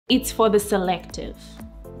it's for the selective,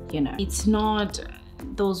 you know. It's not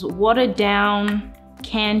those watered down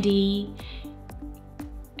candy,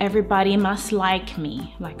 everybody must like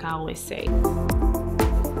me, like I always say.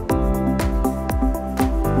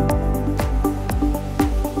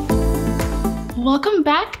 Welcome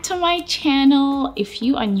back to my channel. If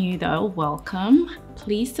you are new though, welcome.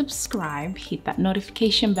 Please subscribe, hit that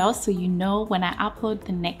notification bell so you know when I upload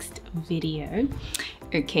the next video.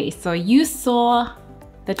 Okay, so you saw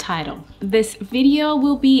the title. This video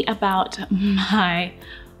will be about my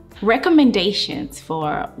recommendations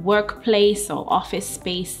for workplace or office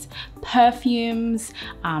space perfumes.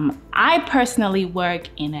 I personally work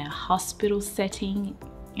in a hospital setting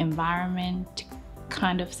environment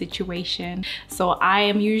kind of situation, so I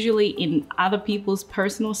am usually in other people's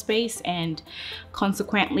personal space, and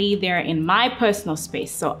consequently they're in my personal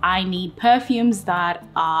space, so I need perfumes that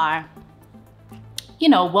are, you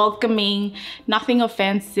know, welcoming, nothing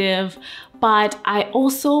offensive, but I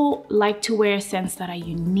also like to wear scents that are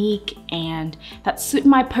unique and that suit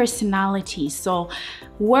my personality. So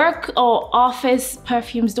work or office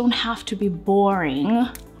perfumes don't have to be boring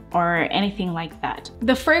or anything like that.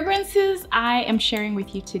 The fragrances I am sharing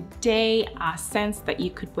with you today are scents that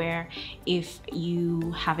you could wear if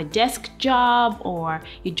you have a desk job, or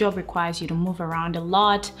your job requires you to move around a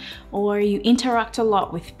lot, or you interact a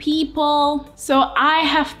lot with people. So I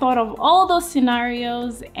have thought of all those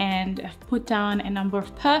scenarios and have put down a number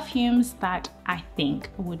of perfumes that I think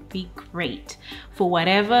would be great for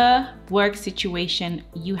whatever work situation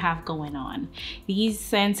you have going on. These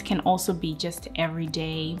scents can also be just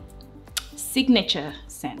everyday signature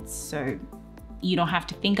scents, so you don't have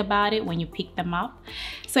to think about it when you pick them up.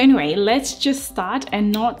 So anyway, let's just start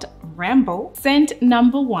and not ramble. Scent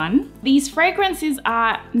number one. These fragrances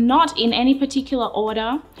are not in any particular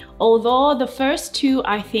order, although the first two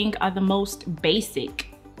I think are the most basic,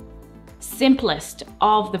 simplest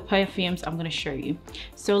of the perfumes I'm going to show you.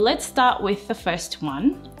 So let's start with the first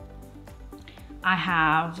one. I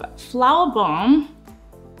have Flower Bomb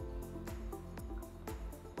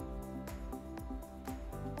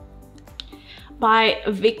by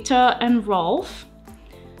Viktor and Rolf.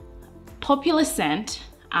 Popular scent.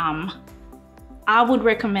 I would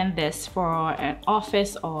recommend this for an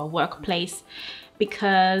office or a workplace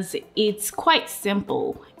because it's quite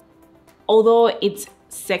simple, although it's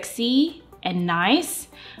sexy and nice.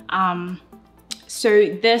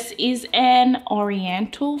 So this is an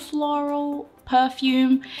oriental floral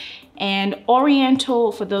perfume, and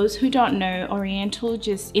oriental, for those who don't know, oriental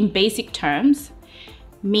just in basic terms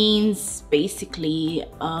means basically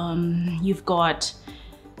you've got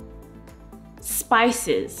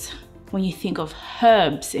spices when you think of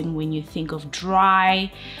herbs, and when you think of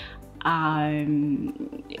dry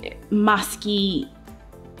musky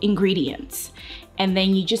ingredients, and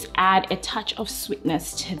then you just add a touch of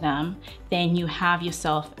sweetness to them, then you have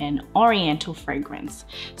yourself an oriental fragrance.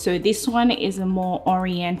 So this one is a more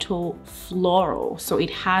oriental floral, so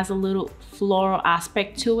it has a little floral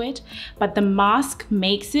aspect to it, but the musk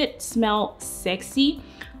makes it smell sexy.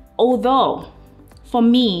 Although for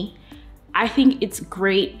me, I think it's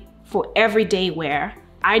great for everyday wear.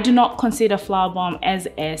 I do not consider Flower Bomb as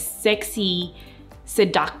a sexy,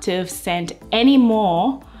 seductive scent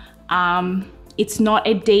anymore. It's not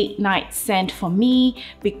a date night scent for me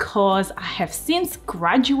because I have since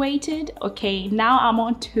graduated. Okay, now I'm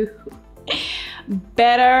on to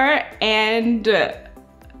better and,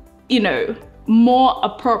 you know, more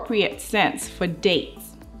appropriate scents for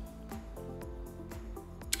dates.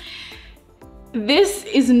 This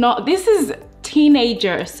is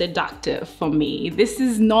teenager seductive for me. This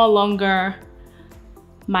is no longer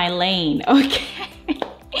my lane, okay?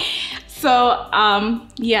 So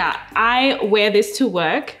yeah, I wear this to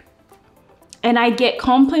work and I get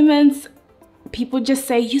compliments. People just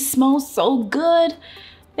say, "You smell so good."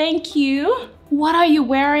 Thank you. What are you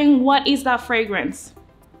wearing? What is that fragrance?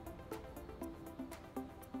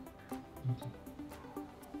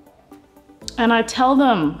 And I tell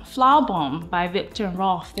them, Flower Bomb by Viktor and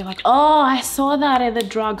Rolf. They're like, "Oh, I saw that at the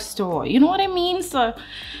drugstore." You know what I mean? So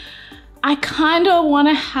I kind of want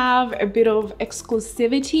to have a bit of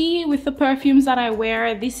exclusivity with the perfumes that I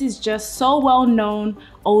wear. This is just so well known,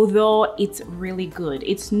 although it's really good.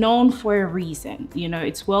 It's known for a reason, you know,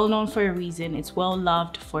 it's well known for a reason. It's well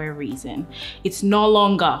loved for a reason. It's no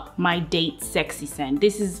longer my date sexy scent.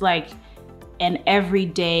 This is like an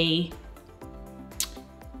everyday,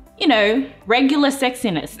 you know, regular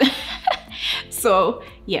sexiness. So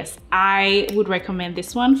yes, I would recommend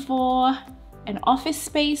this one for an office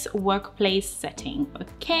space, workplace setting,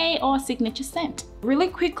 okay, or signature scent. Really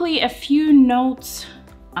quickly, a few notes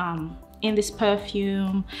in this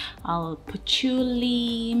perfume,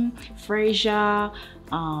 patchouli, freesia,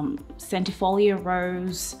 centifolia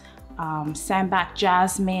rose, sambac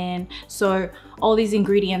jasmine. So all these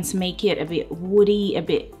ingredients make it a bit woody, a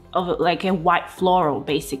bit of like a white floral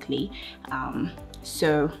basically.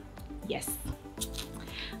 So yes,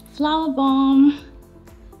 Flower Bomb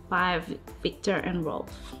by Victor and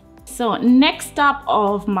Rolf. So next up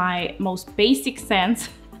of my most basic scents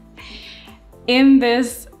in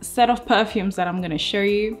this set of perfumes that I'm gonna show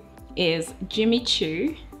you is Jimmy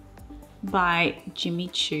Choo by Jimmy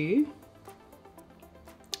Choo.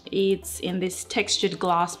 It's in this textured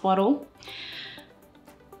glass bottle.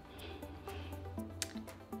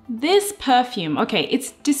 This perfume, okay,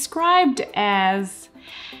 it's described as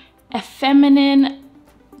a feminine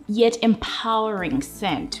yet empowering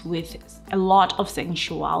scent with a lot of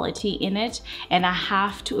sensuality in it, and I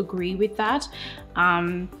have to agree with that.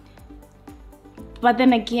 But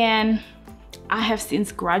then again, I have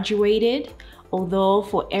since graduated, although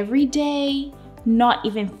for every day, not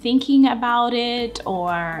even thinking about it,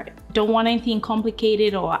 or don't want anything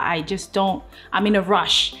complicated, or I'm in a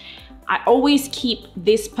rush, I always keep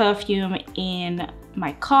this perfume in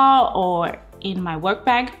my car or in my work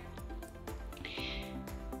bag.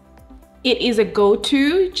 It is a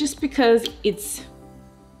go-to just because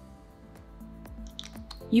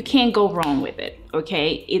you can't go wrong with it,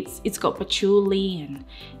 okay? It's got patchouli, and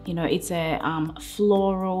you know, it's a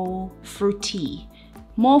floral, fruity,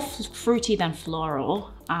 more fruity than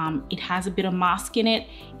floral. It has a bit of musk in it.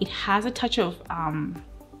 It has a touch of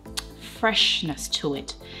freshness to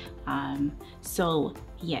it. So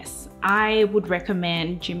yes, I would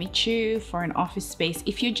recommend Jimmy Choo for an office space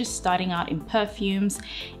if you're just starting out in perfumes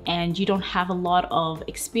and you don't have a lot of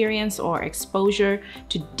experience or exposure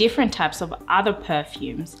to different types of other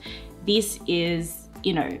perfumes. This is,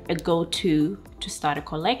 you know, a go-to to start a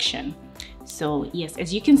collection. So yes,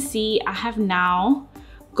 as you can see, I have now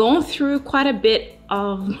gone through quite a bit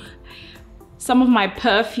of some of my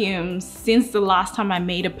perfumes since the last time I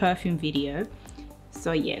made a perfume video.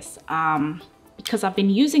 So yes, because I've been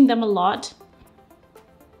using them a lot,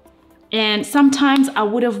 and sometimes I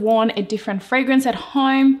would have worn a different fragrance at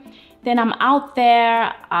home, then I'm out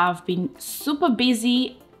there, I've been super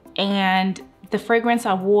busy, and the fragrance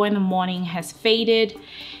I wore in the morning has faded,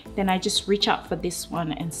 then I just reach out for this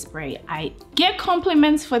one and spray. I get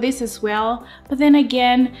compliments for this as well, but then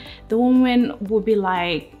again, the woman will be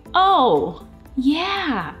like, oh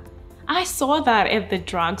yeah, I saw that at the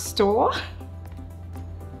drugstore.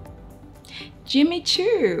 Jimmy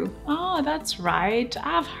Choo, oh, that's right,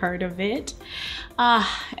 I've heard of it.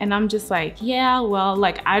 And I'm just like, yeah, well,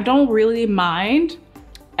 like, I don't really mind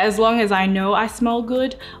as long as I know I smell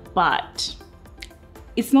good, but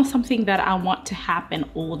it's not something that I want to happen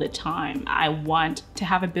all the time. I want to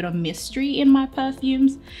have a bit of mystery in my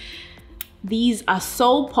perfumes. These are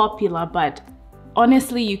so popular, but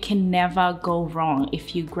honestly, you can never go wrong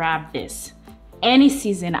if you grab this. Any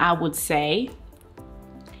season, I would say.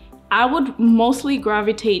 I would mostly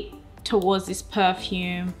gravitate towards this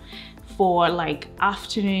perfume for like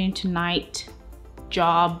afternoon to night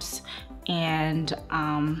jobs, and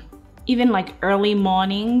even like early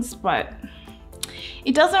mornings, but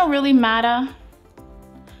it doesn't really matter.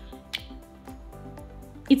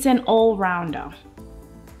 It's an all-rounder.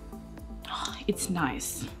 Oh, it's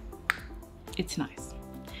nice. It's nice.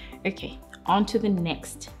 Okay, on to the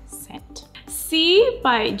next scent. C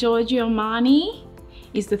by Giorgio Armani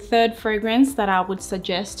is the third fragrance that I would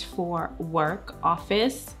suggest for work,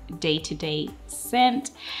 office, day-to-day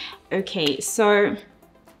scent. Okay, so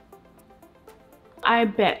I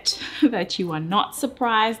bet that you are not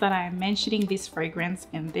surprised that I am mentioning this fragrance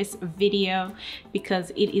in this video, because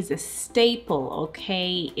it is a staple,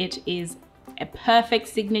 okay? It is a perfect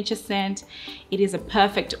signature scent. It is a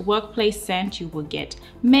perfect workplace scent. You will get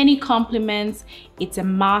many compliments. It's a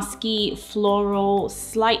musky, floral,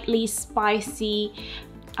 slightly spicy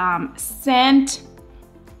scent.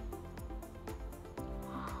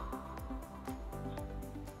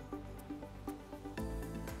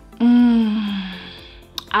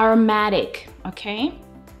 Aromatic, okay?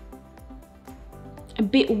 A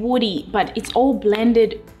bit woody, but it's all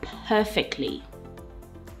blended perfectly.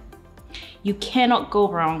 You cannot go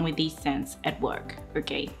wrong with these scents at work,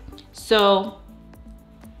 okay? So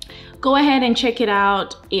go ahead and check it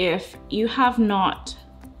out. If you have not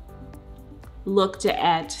looked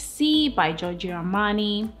at C by Giorgio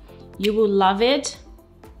Armani, you will love it.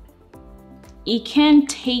 It can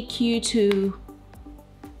take you to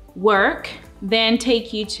work, then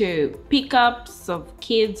take you to pickups of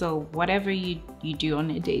kids or whatever you do on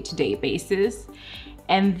a day-to-day basis.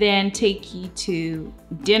 and then take you to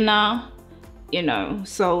dinner, you know,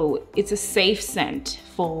 so it's a safe scent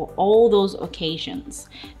for all those occasions.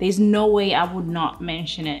 There's no way I would not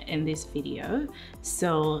mention it in this video.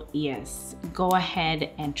 So yes, go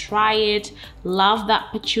ahead and try it. Love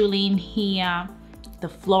that patchouli in here. The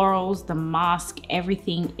florals, the musk,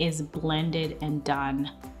 everything is blended and done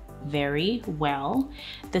very well.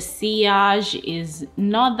 The sillage is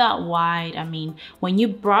not that wide. I mean, when you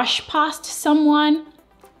brush past someone,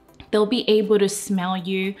 they'll be able to smell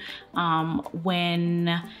you.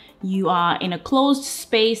 When you are in a closed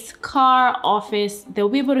space, car, office, they'll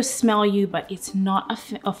be able to smell you, but it's not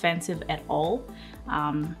offensive at all.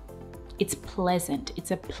 It's pleasant.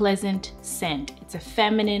 It's a pleasant scent. It's a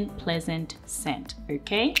feminine, pleasant scent,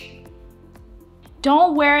 okay?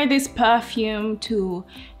 Don't wear this perfume to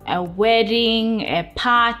a wedding, a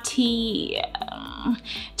party,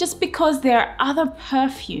 just because there are other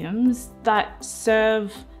perfumes that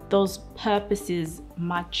serve those purposes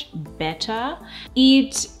much better.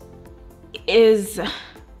 It is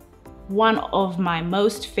one of my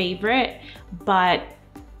most favorite, but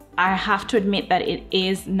I have to admit that it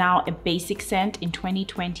is now a basic scent in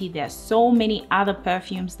 2020. There's so many other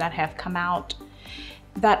perfumes that have come out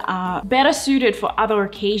that are better suited for other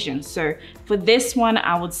occasions. So for this one,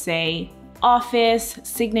 I would say office,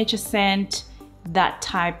 signature scent, that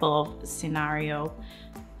type of scenario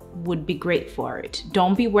would be great for it.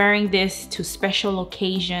 Don't be wearing this to special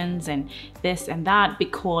occasions and this and that,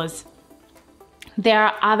 because there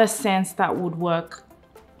are other scents that would work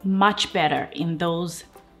much better in those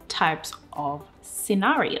types of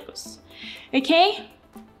scenarios. Okay,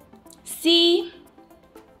 C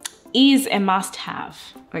is a must-have.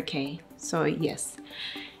 Okay, so yes.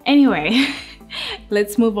 Anyway,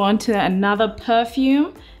 let's move on to another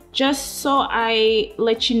perfume. Just so I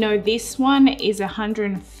let you know, this one is a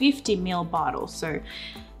 150 ml bottle. So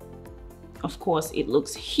of course it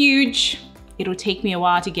looks huge. It'll take me a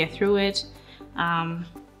while to get through it.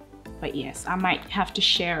 But yes, I might have to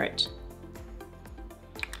share it.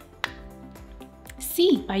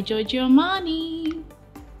 C by Giorgio Armani.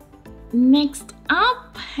 Next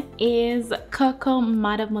up is CoCo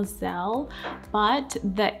Madamoiselle, but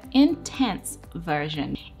the intense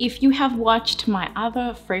version. If you have watched my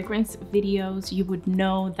other fragrance videos, you would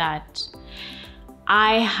know that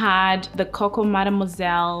I had the CoCo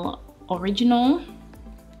Madamoiselle original,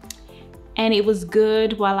 and it was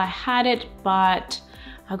good while I had it, but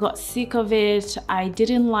I got sick of it. I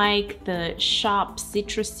didn't like the sharp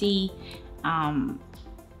citrusy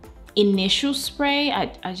initial spray.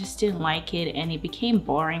 I just didn't like it, and it became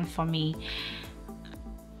boring for me.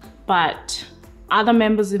 But other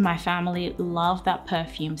members of my family love that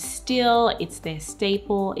perfume still. It's their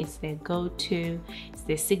staple, it's their go-to, it's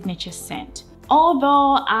their signature scent.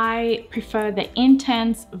 Although I prefer the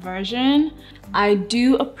intense version, I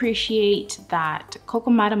do appreciate that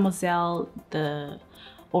CoCo Madamoiselle, the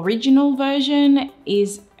original version,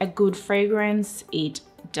 is a good fragrance. It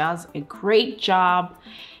does a great job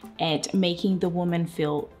at making the woman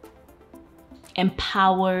feel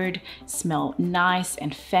empowered, smell nice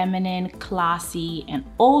and feminine, classy, and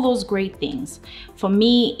all those great things. For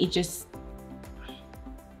me, it just,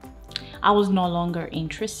 I was no longer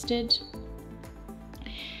interested.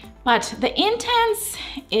 But the Intense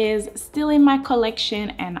is still in my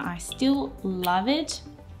collection and I still love it.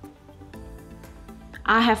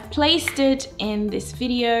 I have placed it in this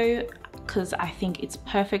video because I think it's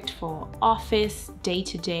perfect for office,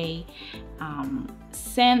 day-to-day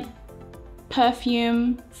scent,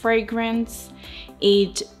 perfume, fragrance.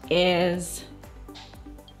 It is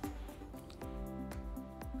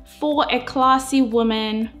for a classy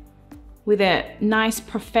woman with a nice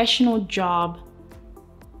professional job.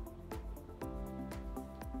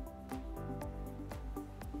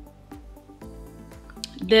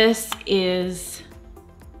 This is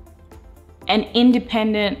an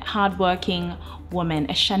independent, hardworking woman,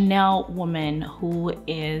 a Chanel woman who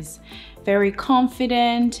is very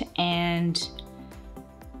confident and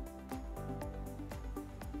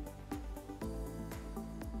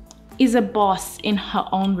is a boss in her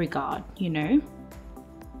own regard, you know?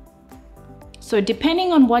 So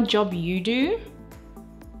depending on what job you do,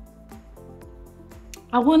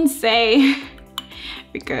 I wouldn't say,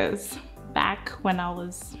 because back when I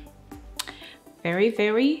was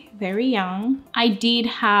very young, I did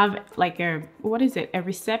have like a, what is it, a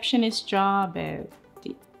receptionist job, a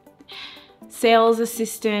sales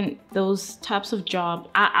assistant, those types of jobs.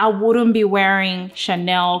 I wouldn't be wearing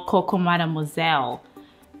Chanel CoCo Madamoiselle,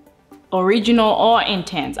 original or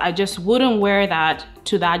intense. I just wouldn't wear that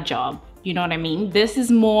to that job. You know what I mean? This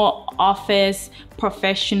is more office,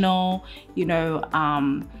 professional, you know,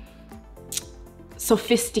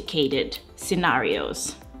 sophisticated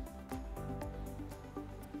scenarios.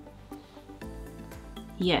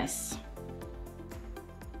 Yes.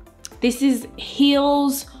 This is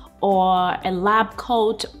heels or a lab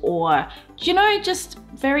coat, or, you know, just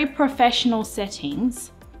very professional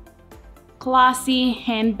settings. Classy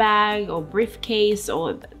handbag or briefcase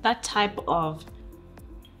or that type of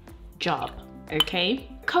job, okay?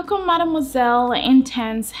 CoCo Madamoiselle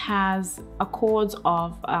Intense has accords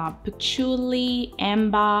of patchouli,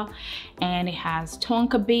 amber, and it has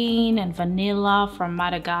tonka bean and vanilla from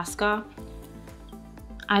Madagascar.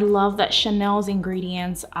 I love that Chanel's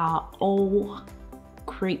ingredients are all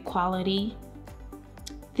great quality.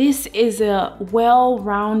 This is a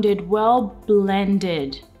well-rounded,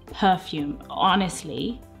 well-blended perfume,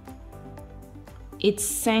 honestly. It's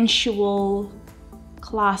sensual,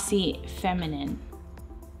 classy, feminine.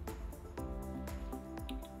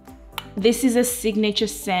 This is a signature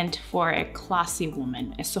scent for a classy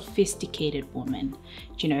woman, a sophisticated woman.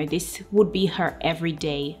 You know, this would be her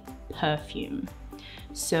everyday perfume.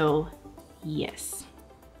 So yes,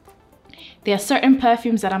 there are certain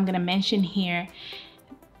perfumes that I'm gonna mention here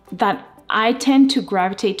that I tend to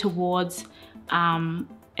gravitate towards, and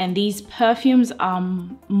these perfumes are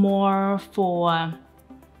more for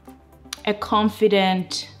a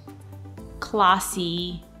confident,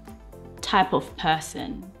 classy type of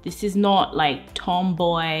person. This is not like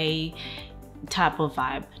tomboy type of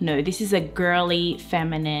vibe. No, this is a girly,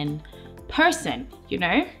 feminine person, you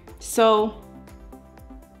know? So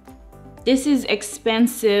this is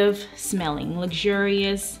expensive smelling,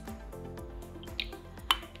 luxurious.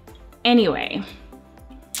 Anyway,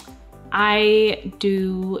 I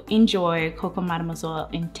do enjoy CoCo Madamoiselle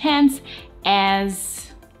Intense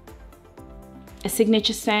as a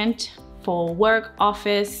signature scent for work,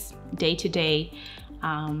 office, day-to-day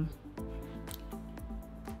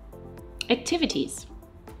activities.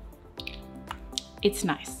 It's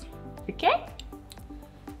nice, okay?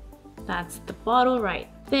 That's the bottle right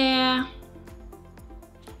there.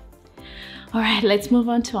 All right, let's move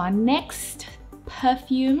on to our next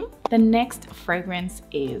perfume. The next fragrance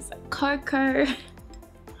is CoCo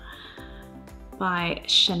by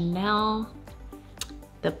Chanel.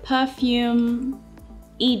 The perfume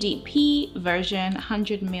EDP version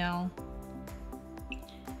 100 ml.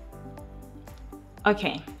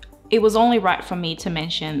 Okay, it was only right for me to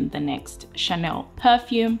mention the next Chanel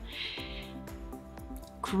perfume.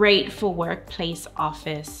 Great for workplace,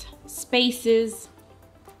 office spaces.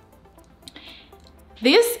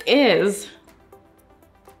 This is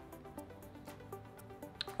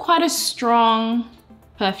quite a strong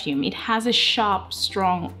perfume. It has a sharp,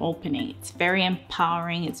 strong opening. It's very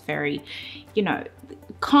empowering. It's very, you know,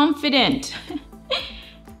 confident.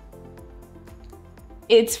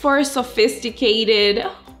 It's for a sophisticated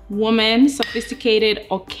woman, sophisticated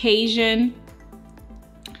occasion.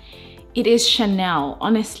 It is Chanel,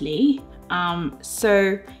 honestly.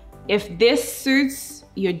 So if this suits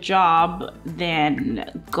your job,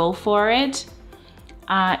 then go for it.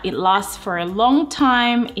 It lasts for a long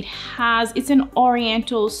time. It's an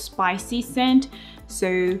oriental spicy scent.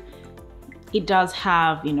 So it does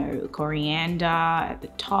have, you know, coriander at the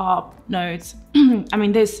top notes. I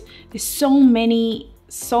mean, there's so many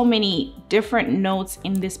different notes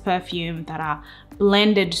in this perfume that are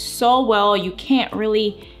blended so well. I can't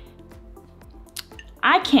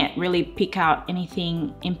really pick out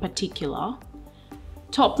anything in particular.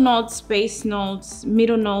 Top notes, base notes,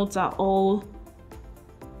 middle notes are all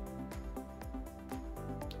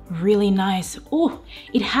really nice. Oh,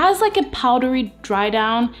 it has like a powdery dry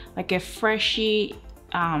down, like a freshy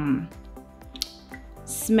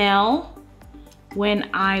smell when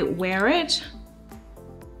I wear it.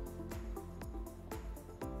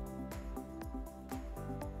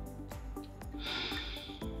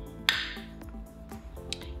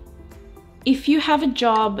 If you have a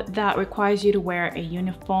job that requires you to wear a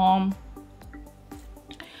uniform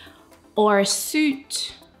or a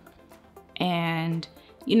suit and,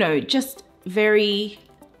 you know, just very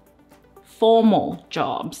formal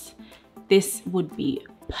jobs, this would be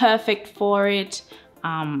perfect for it.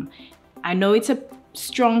 I know it's a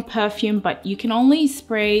strong perfume, but you can only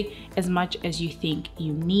spray as much as you think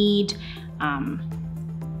you need.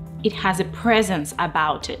 It has a presence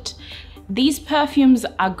about it. These perfumes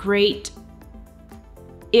are great.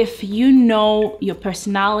 If you know your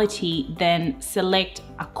personality, then select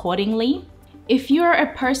accordingly. If you're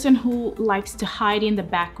a person who likes to hide in the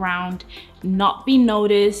background, not be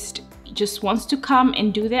noticed, just wants to come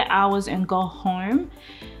and do their hours and go home,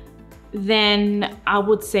 then I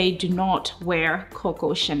would say do not wear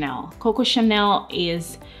CoCo Chanel. CoCo Chanel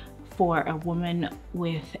is for a woman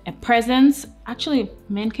with a presence. Actually,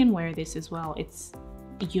 men can wear this as well. It's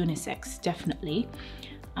unisex, definitely.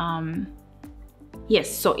 Yes,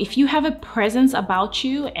 so if you have a presence about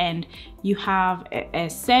you and you have a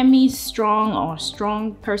semi-strong or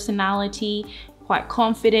strong personality, quite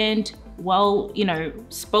confident, well, you know,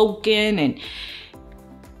 spoken, and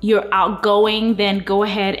you're outgoing, then go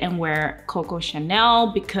ahead and wear CoCo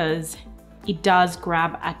Chanel because it does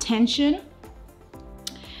grab attention.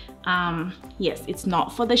 Yes, it's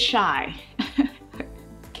not for the shy.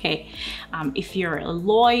 Okay, if you're a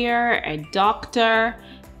lawyer, a doctor,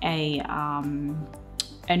 a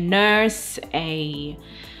nurse, a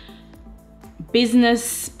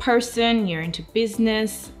business person, you're into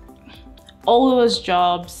business, all those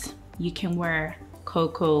jobs, you can wear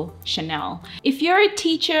CoCo Chanel. If you're a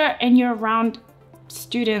teacher and you're around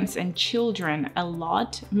students and children a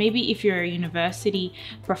lot, maybe if you're a university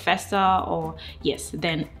professor, or yes,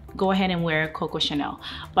 then go ahead and wear CoCo Chanel.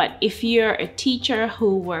 But if you're a teacher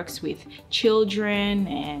who works with children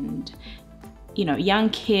and, you know, young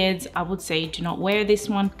kids, I would say do not wear this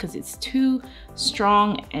one because it's too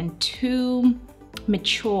strong and too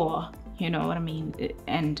mature, you know what I mean?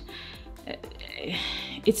 And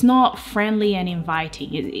it's not friendly and inviting.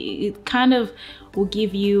 It kind of will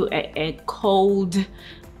give you a cold,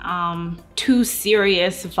 too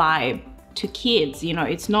serious vibe to kids. You know,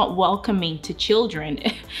 it's not welcoming to children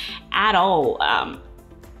at all.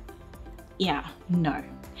 Yeah, no.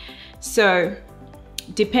 So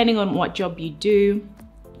depending on what job you do,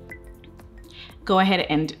 go ahead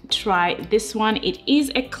and try this one. It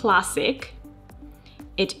is a classic.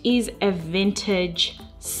 It is a vintage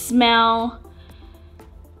smell.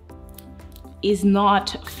 Is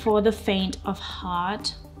not for the faint of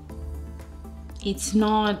heart. It's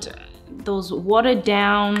not those watered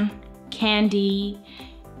down candy,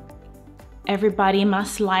 everybody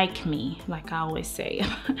must like me, like I always say.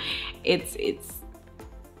 It's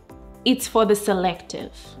for the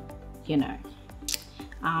selective, you know.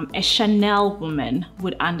 A Chanel woman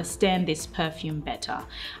would understand this perfume better.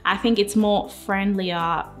 I think it's more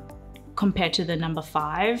friendlier compared to the number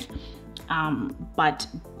 5. But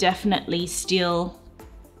definitely still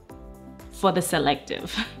for the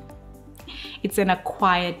selective. It's an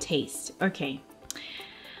acquired taste. Okay,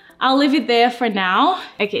 I'll leave it there for now.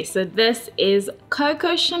 Okay, so this is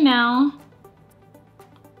CoCo Chanel.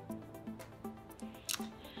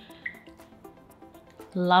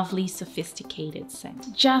 Lovely, sophisticated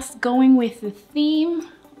scent. Just going with the theme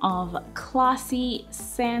of classy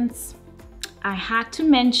scents, I had to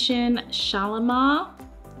mention Shalimar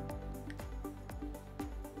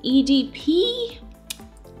EDP.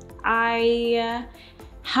 I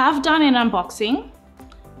have done an unboxing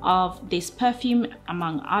of this perfume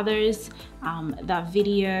among others. That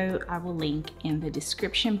video I will link in the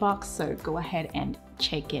description box, so go ahead and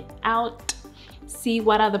check it out. See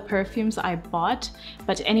what other perfumes I bought.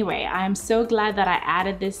 But anyway, I am so glad that I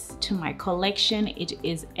added this to my collection. It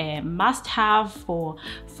is a must-have for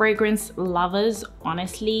fragrance lovers.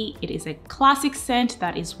 Honestly, it is a classic scent.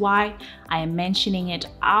 That is why I am mentioning it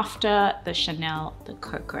after the Chanel, the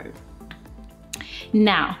CoCo.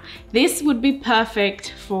 Now, this would be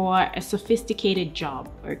perfect for a sophisticated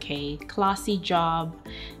job, okay? Classy job.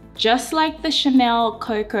 Just like the Chanel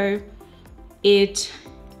CoCo, it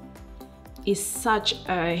is such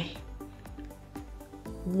a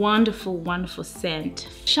wonderful, wonderful scent.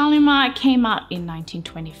 Shalimar came out in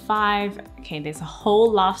 1925. Okay, there's a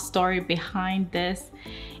whole love story behind this.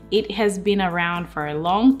 It has been around for a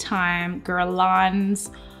long time. Guerlain's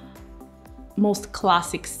most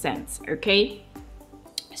classic scents, okay?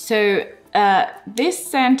 So this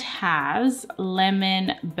scent has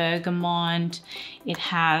lemon, bergamot, it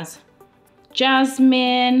has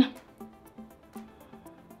jasmine,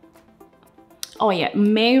 oh yeah,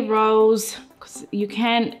 May rose. You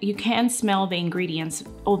can smell the ingredients,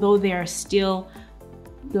 although they are still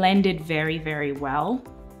blended very, very well.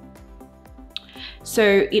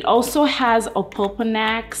 So it also has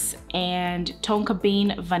opoponax and tonka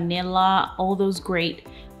bean, vanilla, all those great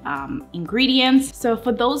ingredients. So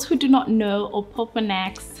for those who do not know,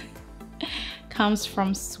 opoponax comes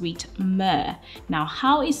from sweet myrrh. Now,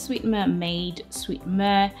 how is sweet myrrh made? Sweet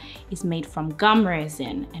myrrh is made from gum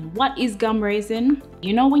resin. And what is gum resin?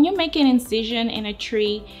 You know, when you make an incision in a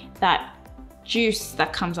tree, that juice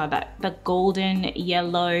that comes out, that golden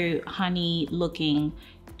yellow honey looking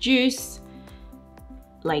juice,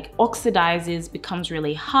 like oxidizes, becomes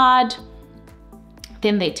really hard.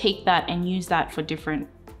 Then they take that and use that for different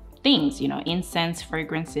things, you know, incense,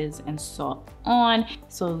 fragrances, and so on.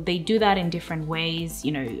 So they do that in different ways,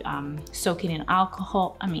 you know, soaking in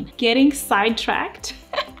alcohol. I mean, getting sidetracked.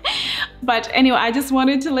 But anyway, I just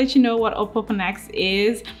wanted to let you know what Opoponax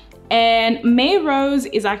is. And May Rose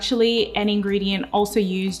is actually an ingredient also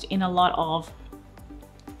used in a lot of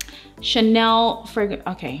Chanel fragrance.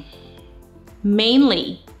 Okay,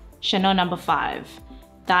 mainly Chanel No. 5.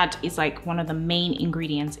 That is like one of the main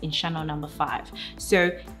ingredients in Chanel No. 5.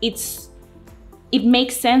 So it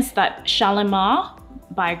makes sense that Shalimar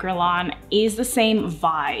by Guerlain is the same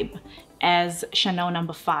vibe as Chanel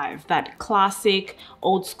No. 5, that classic,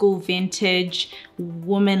 old school, vintage,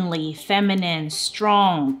 womanly, feminine,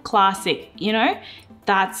 strong, classic, you know?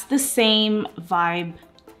 That's the same vibe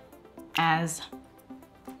as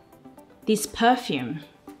this perfume.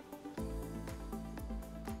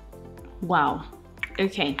 Wow,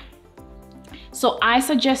 okay. So I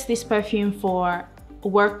suggest this perfume for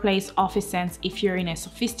workplace office scents if you're in a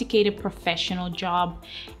sophisticated professional job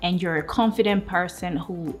and you're a confident person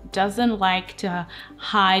who doesn't like to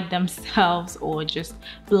hide themselves or just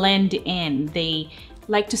blend in. They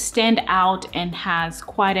like to stand out and has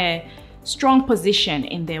quite a strong position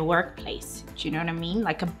in their workplace. Do you know what I mean?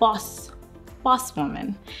 Like a boss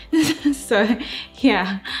woman. So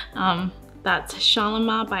yeah, that's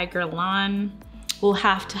Shalimar by Guerlain. We'll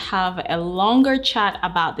have to have a longer chat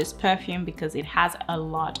about this perfume because it has a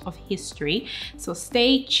lot of history. So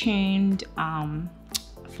stay tuned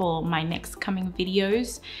for my next coming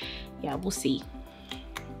videos. Yeah, we'll see.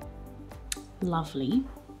 Lovely.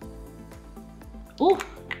 Oh,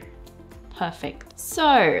 perfect.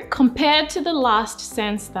 So compared to the last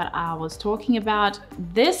scents that I was talking about,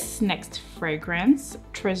 this next fragrance,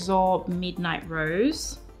 Trésor Midnight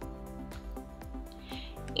Rose,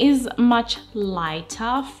 is much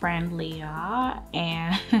lighter, friendlier,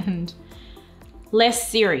 and less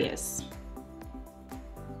serious.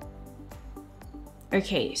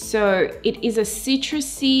 Okay, so it is a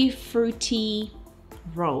citrusy, fruity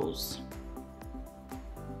rose.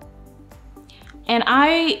 And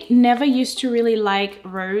I never used to really like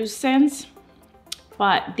rose scents,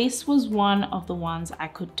 but this was one of the ones I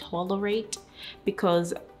could tolerate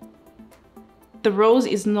because the rose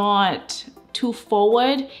is not too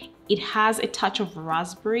forward. It has a touch of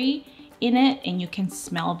raspberry in it and you can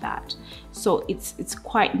smell that. So it's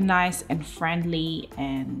quite nice and friendly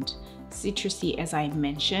and citrusy, as I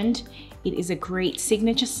mentioned. It is a great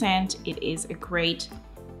signature scent. It is a great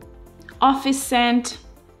office scent.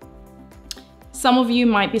 Some of you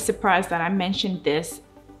might be surprised that I mentioned this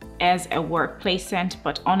as a workplace scent,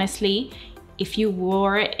 but honestly, if you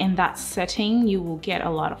wore it in that setting, you will get a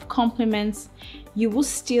lot of compliments. You will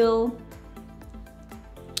still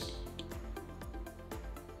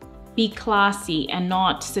be classy and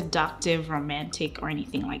not seductive, romantic, or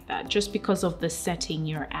anything like that, just because of the setting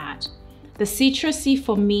you're at. The citrusy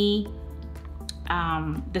for me,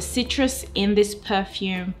 the citrus in this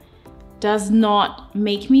perfume does not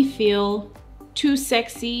make me feel too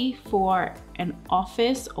sexy for an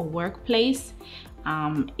office or workplace.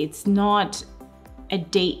 It's not a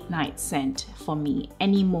date night scent for me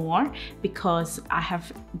anymore because I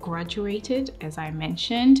have graduated, as I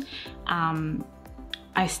mentioned.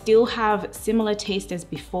 I still have similar taste as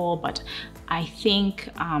before, but I think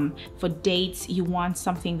for dates, you want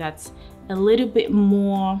something that's a little bit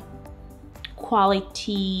more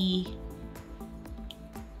quality,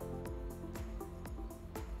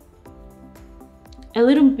 a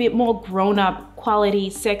little bit more grown-up, quality,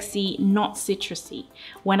 sexy, not citrusy.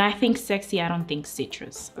 When I think sexy, I don't think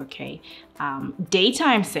citrus, okay?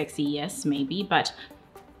 Daytime sexy, yes, maybe, but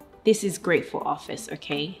this is great for office,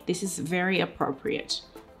 okay? This is very appropriate.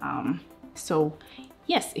 So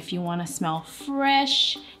yes, if you wanna smell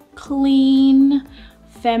fresh, clean,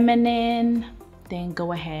 feminine, then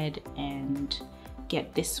go ahead and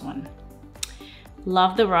get this one.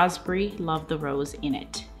 Love the raspberry, love the rose in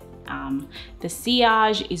it. The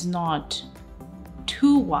sillage is not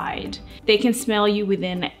too wide. They can smell you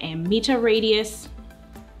within a meter radius.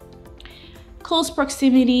 Close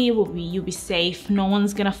proximity you'll be safe. No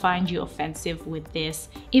one's gonna find you offensive with this.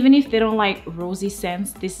 Even if they don't like rosy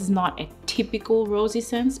scents, this is not a typical rosy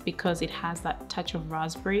scent because it has that touch of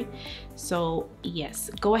raspberry. So yes,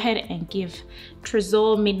 go ahead and give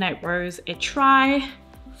Trésor Midnight Rose a try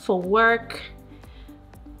for work.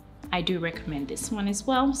 I do recommend this one as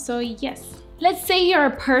well, so yes. Let's say you're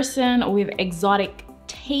a person with exotic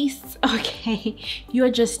tastes, okay? You're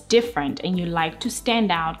just different and you like to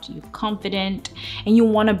stand out, you're confident and you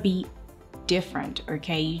wanna be different,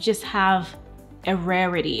 okay? You just have a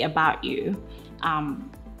rarity about you.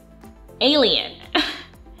 Alien.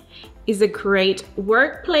 is a great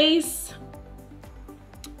workplace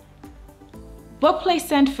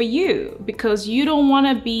scent for you, because you don't want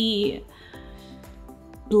to be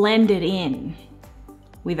blended in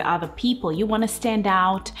with other people. You want to stand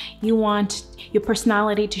out. You want your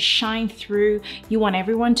personality to shine through. You want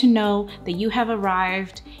everyone to know that you have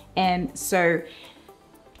arrived. And so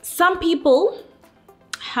some people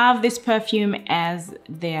have this perfume as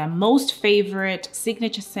their most favorite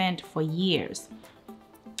signature scent for years.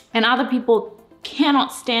 And other people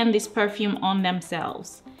cannot stand this perfume on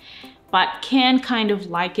themselves, but can kind of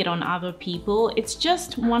like it on other people. It's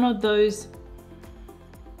just one of those,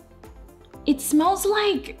 it smells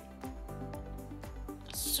like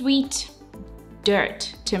sweet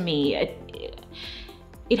dirt to me.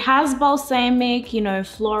 It has balsamic, you know,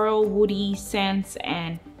 floral, woody scents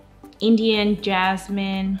and Indian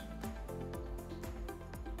jasmine.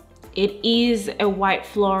 It is a white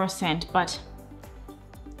floral scent, but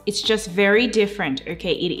it's just very different,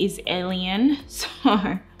 okay? It is alien, so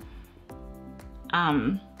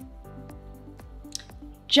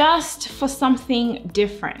just for something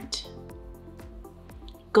different,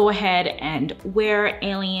 go ahead and wear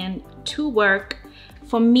Alien to work.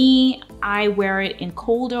 For me, I wear it in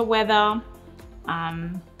colder weather,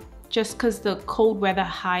 just because the cold weather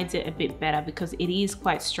hides it a bit better, because it is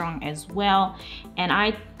quite strong as well. And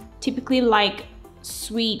I typically like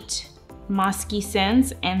sweet, musky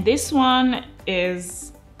scents, and this one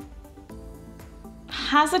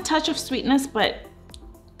has a touch of sweetness, but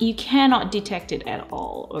you cannot detect it at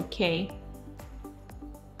all, okay?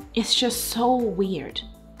 It's just so weird.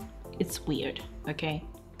 It's weird, okay?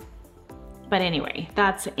 But anyway,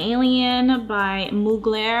 that's Alien by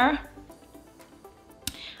Mugler.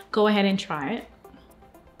 Go ahead and try it.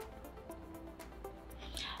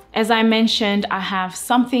 As I mentioned, I have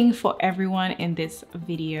something for everyone in this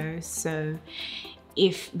video. So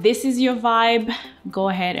if this is your vibe, go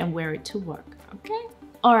ahead and wear it to work, okay?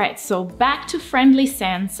 All right, so back to friendly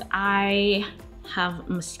scents. I have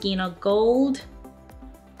Moschino Gold,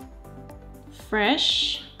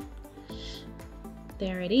 fresh.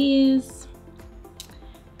 There it is.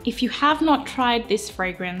 If you have not tried this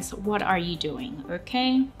fragrance, what are you doing,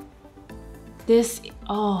 okay? This,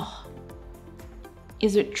 oh,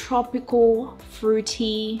 is it tropical,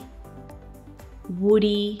 fruity,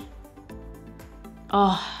 woody,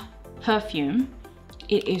 oh, perfume.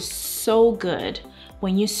 It is so good.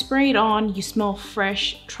 When you spray it on, you smell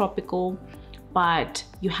fresh, tropical, but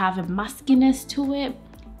you have a muskiness to it.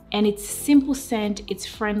 And it's a simple scent. It's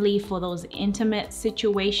friendly for those intimate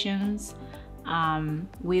situations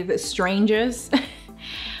with strangers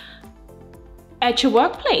at your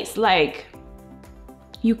workplace. Like,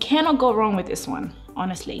 you cannot go wrong with this one,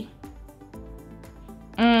 honestly.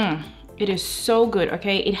 It is so good,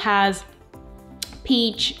 okay? It has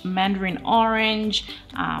peach, mandarin orange,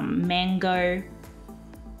 mango.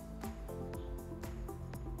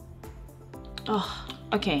 Oh,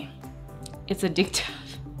 okay. It's addictive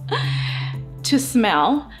to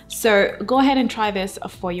smell. So go ahead and try this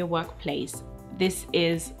for your workplace. This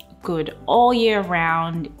is good all year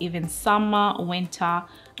round, even summer, winter.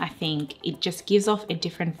 I think it just gives off a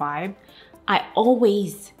different vibe. I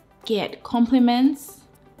always get compliments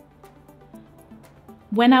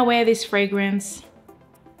when I wear this fragrance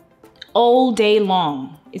all day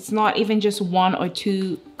long. It's not even just one or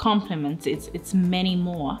two compliments, it's many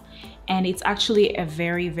more. And it's actually a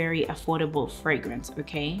very, very affordable fragrance,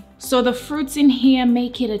 okay? So the fruits in here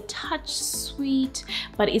make it a touch sweet,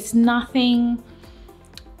 but it's nothing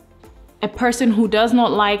a person who does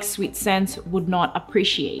not like sweet scents would not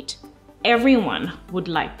appreciate. Everyone would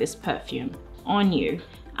like this perfume on you.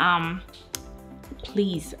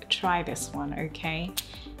 Please try this one, okay?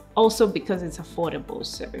 Also because it's affordable,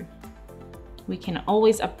 so we can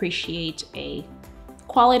always appreciate a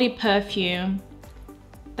quality perfume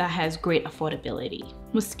that has great affordability.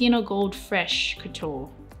 Moschino Gold Fresh Couture.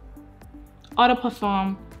 Eau de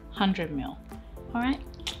Parfum 100 ml. All right.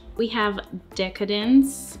 We have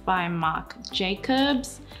Decadence by Marc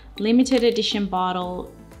Jacobs. Limited edition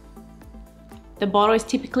bottle. The bottle is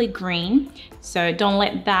typically green, so don't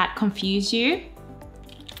let that confuse you.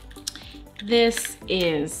 This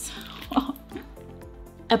is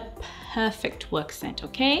a perfect work scent,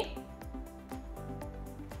 okay?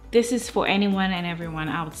 This is for anyone and everyone,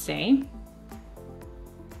 I would say.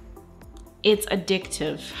 It's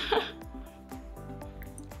addictive.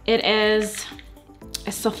 It is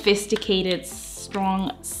a sophisticated,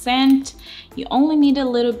 strong scent. You only need a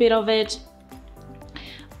little bit of it,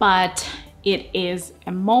 but it is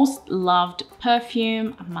a most loved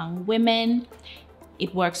perfume among women.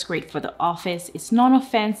 It works great for the office. It's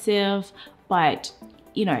non-offensive, but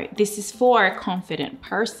you know, this is for a confident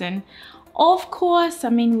person. Of course, I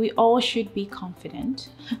mean, we all should be confident.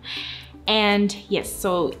 And yes,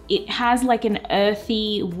 so it has like an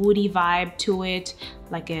earthy, woody vibe to it,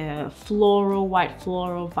 like a floral, white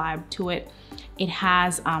floral vibe to it. It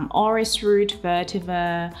has orris root,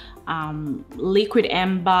 vetiver, liquid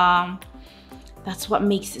amber. That's what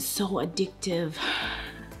makes it so addictive.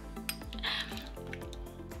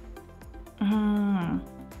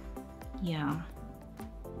 Yeah.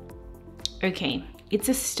 Okay, it's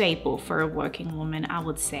a staple for a working woman, I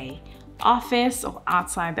would say. Office or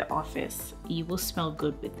outside the office, you will smell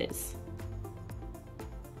good with this.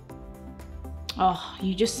 Oh,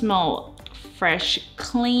 you just smell fresh,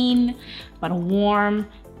 clean, but warm,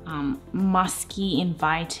 musky,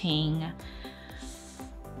 inviting,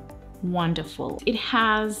 wonderful. It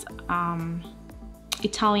has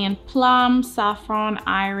Italian plum, saffron,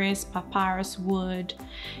 iris, papyrus wood.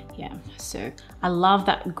 Yeah, so I love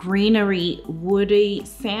that greenery, woody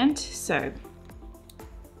scent. So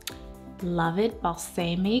love it,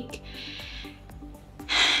 balsamic.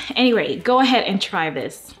 Anyway, go ahead and try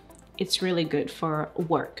this. It's really good for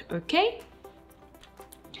work, okay?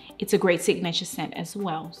 It's a great signature scent as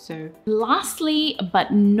well. So lastly,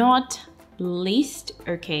 but not least,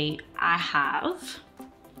 okay, I have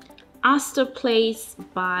Astor Place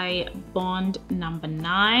by Bond No.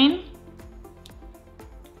 9.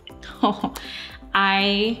 Oh,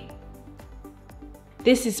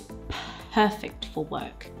 this is perfect for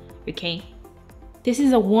work, okay? This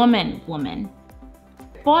is a woman.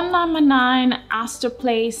 Bond No. 9 Astor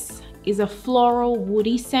Place is a floral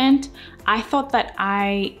woody scent. I thought that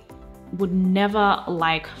I would never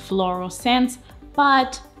like floral scents,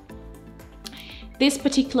 but this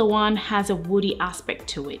particular one has a woody aspect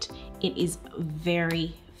to it. It is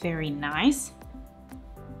very, very nice.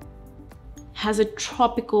 Has a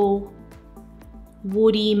tropical,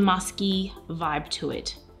 woody, musky vibe to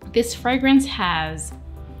it. This fragrance has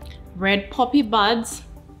red poppy buds,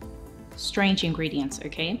 strange ingredients,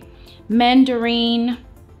 okay? Mandarin,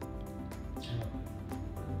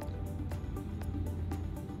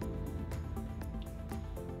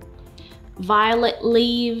 violet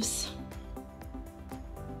leaves,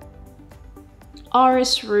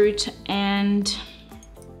 orris root, and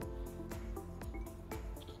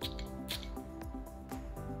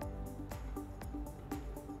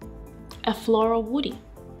a floral woody.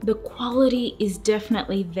 The quality is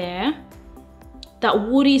definitely there. That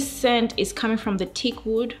woody scent is coming from the teak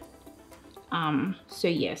wood. So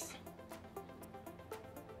yes.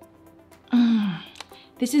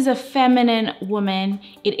 This is a feminine woman.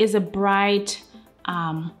 It is a bright,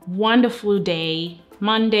 wonderful day,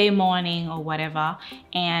 Monday morning or whatever,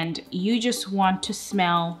 and you just want to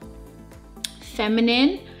smell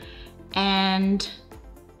feminine and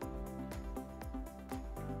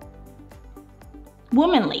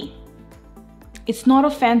womanly. It's not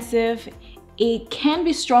offensive. It can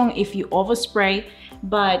be strong if you overspray,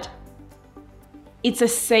 but it's a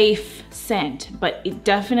safe scent, but it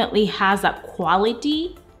definitely has that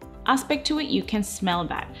quality aspect to it. You can smell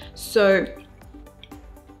that. So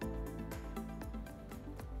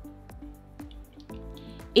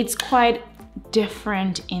it's quite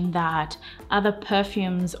different in that other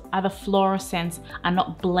perfumes, other floral scents are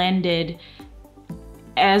not blended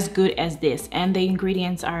as good as this, and the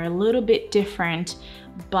ingredients are a little bit different,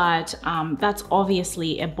 but that's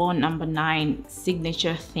obviously a Bond No. 9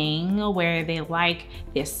 signature thing where they like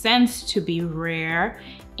their scents to be rare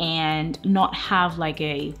and not have like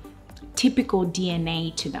a typical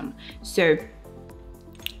DNA to them. So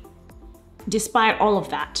despite all of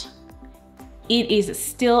that, it is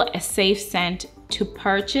still a safe scent to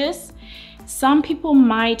purchase. Some people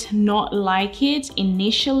might not like it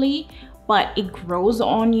initially, but it grows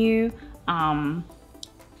on you.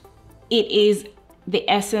 It is the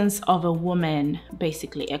essence of a woman,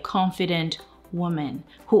 basically a confident woman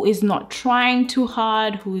who is not trying too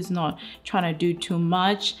hard, who is not trying to do too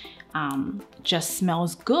much, just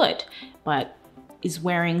smells good, but is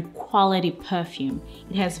wearing quality perfume.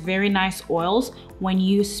 It has very nice oils. When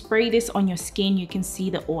you spray this on your skin, you can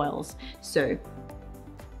see the oils. So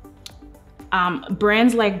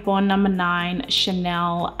brands like Bond No. 9,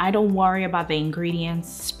 Chanel, I don't worry about the ingredients,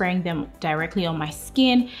 spraying them directly on my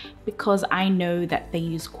skin, because I know that they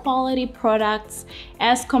use quality products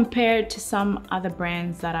as compared to some other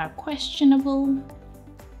brands that are questionable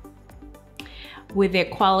with their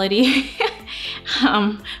quality.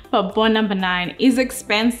 But Bond No. 9 is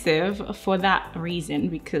expensive for that reason,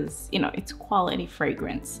 because you know it's quality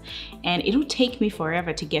fragrance, and it'll take me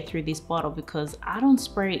forever to get through this bottle because I don't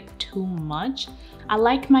spray it too much. I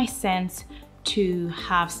like my scents to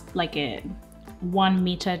have like a 1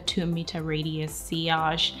 meter, 2 meter radius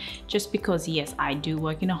sillage, just because yes, I do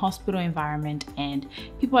work in a hospital environment and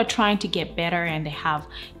people are trying to get better and they have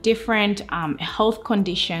different health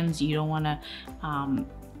conditions. You don't want to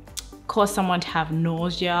cause someone to have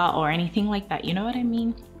nausea or anything like that, you know what I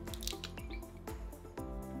mean?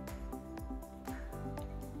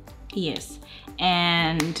 Yes,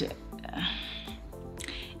 and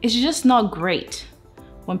it's just not great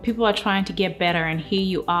when people are trying to get better and here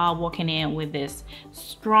you are walking in with this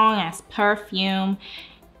strong ass perfume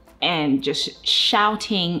and just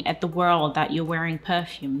shouting at the world that you're wearing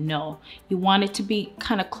perfume. No, you want it to be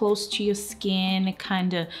kind of close to your skin,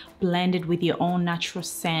 kind of blended with your own natural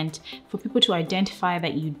scent, for people to identify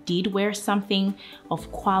that you did wear something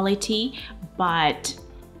of quality, but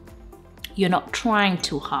you're not trying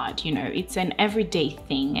too hard. You know, it's an everyday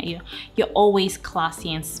thing. You're always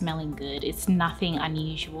classy and smelling good. It's nothing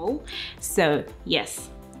unusual. So yes,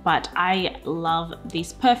 but I love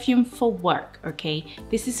this perfume for work, okay?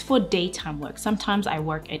 This is for daytime work. Sometimes I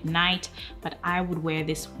work at night, but I would wear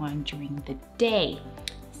this one during the day.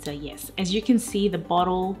 So yes, as you can see, the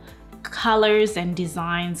bottle colors and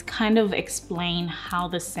designs kind of explain how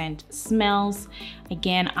the scent smells.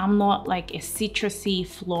 Again, I'm not like a citrusy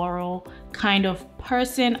floral kind of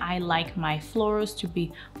person. I like my florals to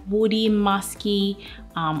be woody, musky,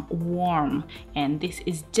 warm, and this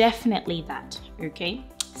is definitely that, okay?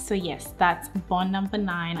 So yes, that's Bond number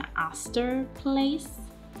 9, Astor Place.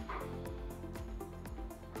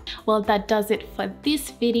 Well, that does it for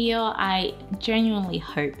this video. I genuinely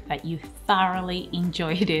hope that you thoroughly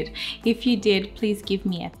enjoyed it. If you did, please give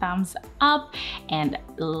me a thumbs up and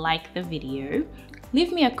like the video.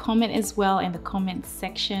 Leave me a comment as well in the comment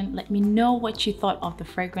section. Let me know what you thought of the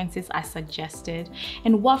fragrances I suggested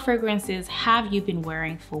and what fragrances have you been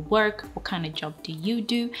wearing for work? What kind of job do you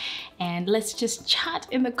do? And let's just chat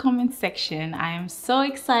in the comment section. I am so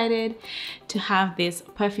excited to have this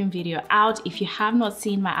perfume video out. If you have not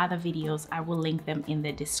seen my other videos, I will link them in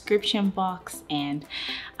the description box, and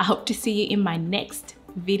I hope to see you in my next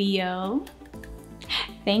video.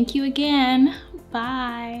 Thank you again.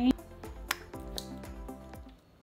 Bye.